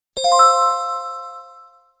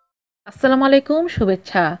আসসালামু আলাইকুম,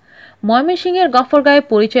 শুভেচ্ছা। ময়মনসিংহের গফরগাঁয়ে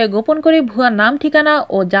পরিচয় গোপন করে ভুয়া নাম ঠিকানা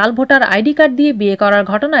ও জাল ভোটার আইডি কার্ড দিয়ে বিয়ে করার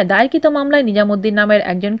ঘটনায় দায়েরকৃত মামলায় নিজামুদ্দিন নামের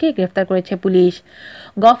একজনকে গ্রেফতার করেছে পুলিশ।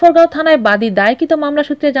 গফরগাঁও থানায় বাদী দায়েরকৃত মামলা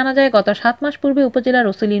সূত্রে জানা যায়, গত 7 মাস পূর্বে উপজেলার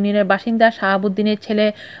রসুল ইউনিয়নের বাসিন্দা শাহাবুদ্দিনের ছেলে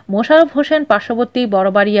মোশাররফ হোসেন পার্শ্ববর্তী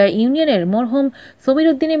বড়বাড়িয়া ইউনিয়নের মরহুম সমীর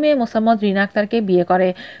উদ্দিনের মেয়ে মোসাম্মদ রিনা আক্তারকে বিয়ে করে।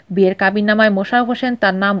 বিয়ের কাবিননামায় মোশাররফ হোসেন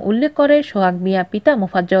তার নাম উল্লেখ করে সোহাগ মিয়া, পিতা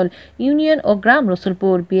মোফাজ্জল, ইউনিয়ন ও গ্রাম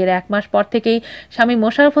রসুলপুর। বিয়ের 1 মাস পর থেকেই স্বামী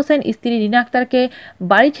মোশাররফ হোসেন স্ত্রী রিনা আক্তারকে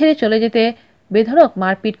বাড়ি ছেড়ে চলে যেতে বেধড়ক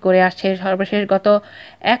মারপিট করে আসছে। সর্বশেষ গত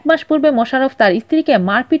 1 মাস পূর্বে মোশাররফ তার স্ত্রীকে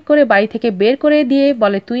মারপিট করে বাড়ি থেকে বের করে দিয়ে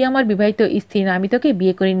বলে, তুই আমার বিবাহিত স্ত্রী না, আমি তোকে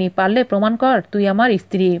বিয়ে করিনি, পারলে প্রমাণ কর তুই আমার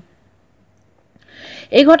স্ত্রী।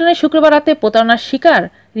 এই ঘটনায় শুক্রবার রাতে প্রতারণার শিকার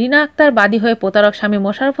রিনা আক্তার বাদী হয়ে প্রতারক স্বামী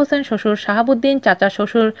মোশাররফ হোসেন, শ্বশুর শাহাবুদ্দিন, চাচা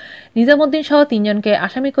শ্বশুর নিজামুদ্দিন সহ 3 জনকে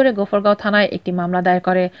আসামি করে গফরগাঁও থানায় একটি মামলা দায়ের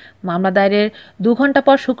করে। মামলা দায়েরের 2 ঘণ্টা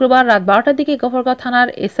পর শুক্রবার রাত 12টার দিকে গফরগাঁও থানার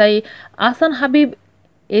এসআই আহসান হাবিব,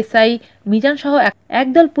 এসআই মিজান সহ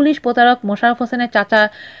একদল পুলিশ প্রতারক মোশাররফ হোসেনের চাচা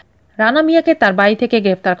রানা মিয়াকে তার বাড়ি থেকে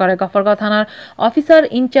গ্রেফতার করে। গফরগাঁও থানার অফিসার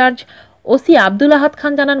ইনচার্জ ওসি আব্দুল আহাদ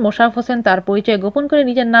খান জানান, মোশাররফ হোসেন তার পরিচয় গোপন করে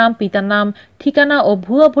নিজের নাম, পিতার নাম, ঠিকানা ও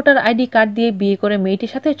ভুয়া ভোটার আইডি কার্ড দিয়ে বিয়ে করে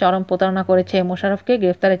মেয়েটির সাথে চরম প্রতারণা করেছে। মোশাররফকে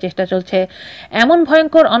গ্রেফতারের চেষ্টা চলছে। এমন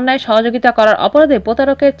ভয়ঙ্কর অন্যায় সহযোগিতা করার অপরাধে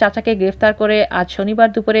প্রতারকের চাচাকে গ্রেফতার করে আজ শনিবার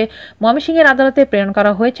দুপুরে ময়মনসিংহের আদালতে প্রেরণ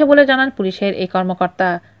করা হয়েছে বলে জানান পুলিশের এই কর্মকর্তা।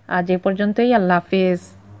 আজ এ পর্যন্তই। আল্লাহ হাফেজ।